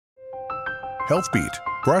Health Beat,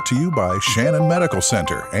 brought to you by Shannon Medical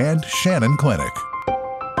Center and Shannon Clinic.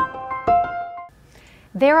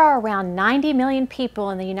 There are around 90 million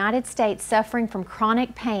people in the United States suffering from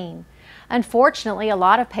chronic pain. Unfortunately, a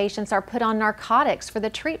lot of patients are put on narcotics for the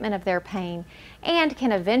treatment of their pain and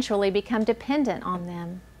can eventually become dependent on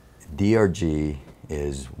them. DRG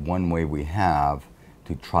is one way we have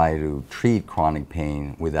to try to treat chronic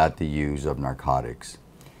pain without the use of narcotics.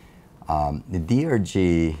 The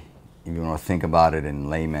DRG, if you want to think about it in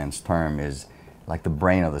layman's term, is like the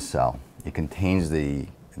brain of the cell. It contains the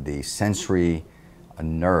sensory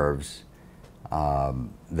nerves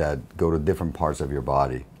that go to different parts of your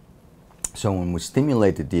body. So when we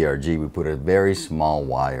stimulate the DRG, we put a very small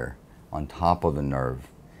wire on top of the nerve.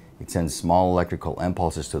 It sends small electrical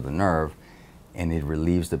impulses to the nerve, and it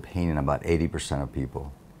relieves the pain in about 80% of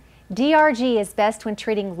people. DRG is best when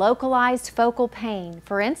treating localized focal pain.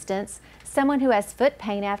 For instance, someone who has foot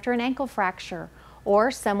pain after an ankle fracture, or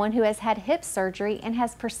someone who has had hip surgery and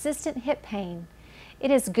has persistent hip pain. It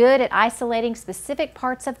is good at isolating specific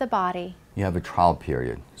parts of the body. You have a trial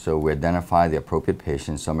period. So we identify the appropriate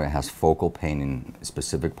patient, somebody that has focal pain in a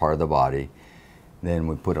specific part of the body. Then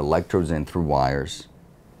we put electrodes in through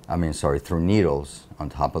through needles on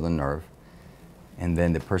top of the nerve. And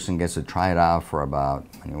then the person gets to try it out for about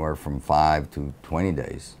anywhere from 5 to 20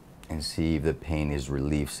 days and see if the pain is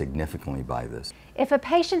relieved significantly by this. If a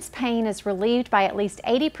patient's pain is relieved by at least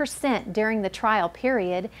 80% during the trial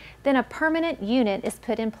period, then a permanent unit is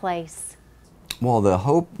put in place. Well, the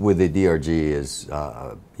hope with the DRG is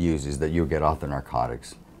that you'll get off the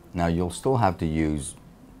narcotics. Now, you'll still have to use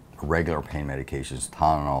regular pain medications,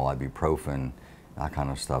 Tylenol, ibuprofen, that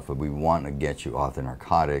kind of stuff, but we want to get you off the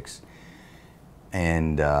narcotics.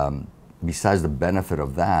 And besides the benefit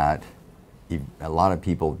of that, a lot of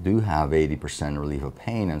people do have 80% relief of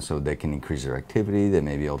pain, and so they can increase their activity. They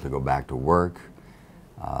may be able to go back to work.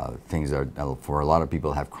 Things that for a lot of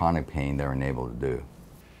people who have chronic pain, they're unable to do.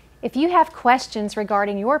 If you have questions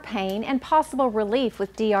regarding your pain and possible relief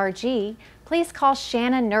with DRG, please call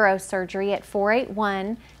Shannon Neurosurgery at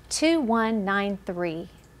 481-2193.